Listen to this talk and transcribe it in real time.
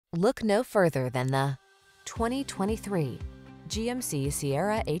Look no further than the 2023 GMC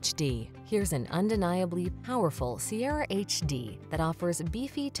Sierra HD. Here's an undeniably powerful Sierra HD that offers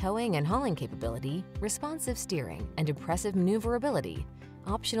beefy towing and hauling capability, responsive steering, and impressive maneuverability.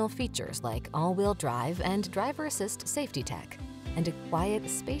 Optional features like all-wheel drive and driver assist safety tech, and a quiet,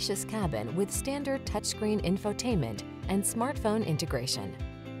 spacious cabin with standard touchscreen infotainment and smartphone integration.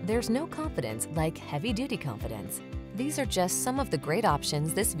 There's no confidence like heavy-duty confidence. These are just some of the great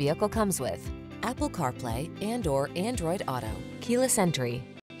options this vehicle comes with: Apple CarPlay and/or Android Auto, keyless entry,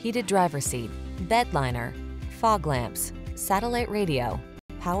 heated driver's seat, bed liner, fog lamps, satellite radio,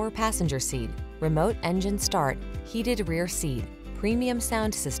 power passenger seat, remote engine start, heated rear seat, premium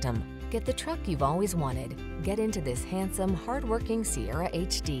sound system. Get the truck you've always wanted. Get into this handsome, hardworking Sierra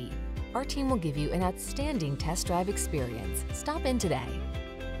HD. Our team will give you an outstanding test drive experience. Stop in today.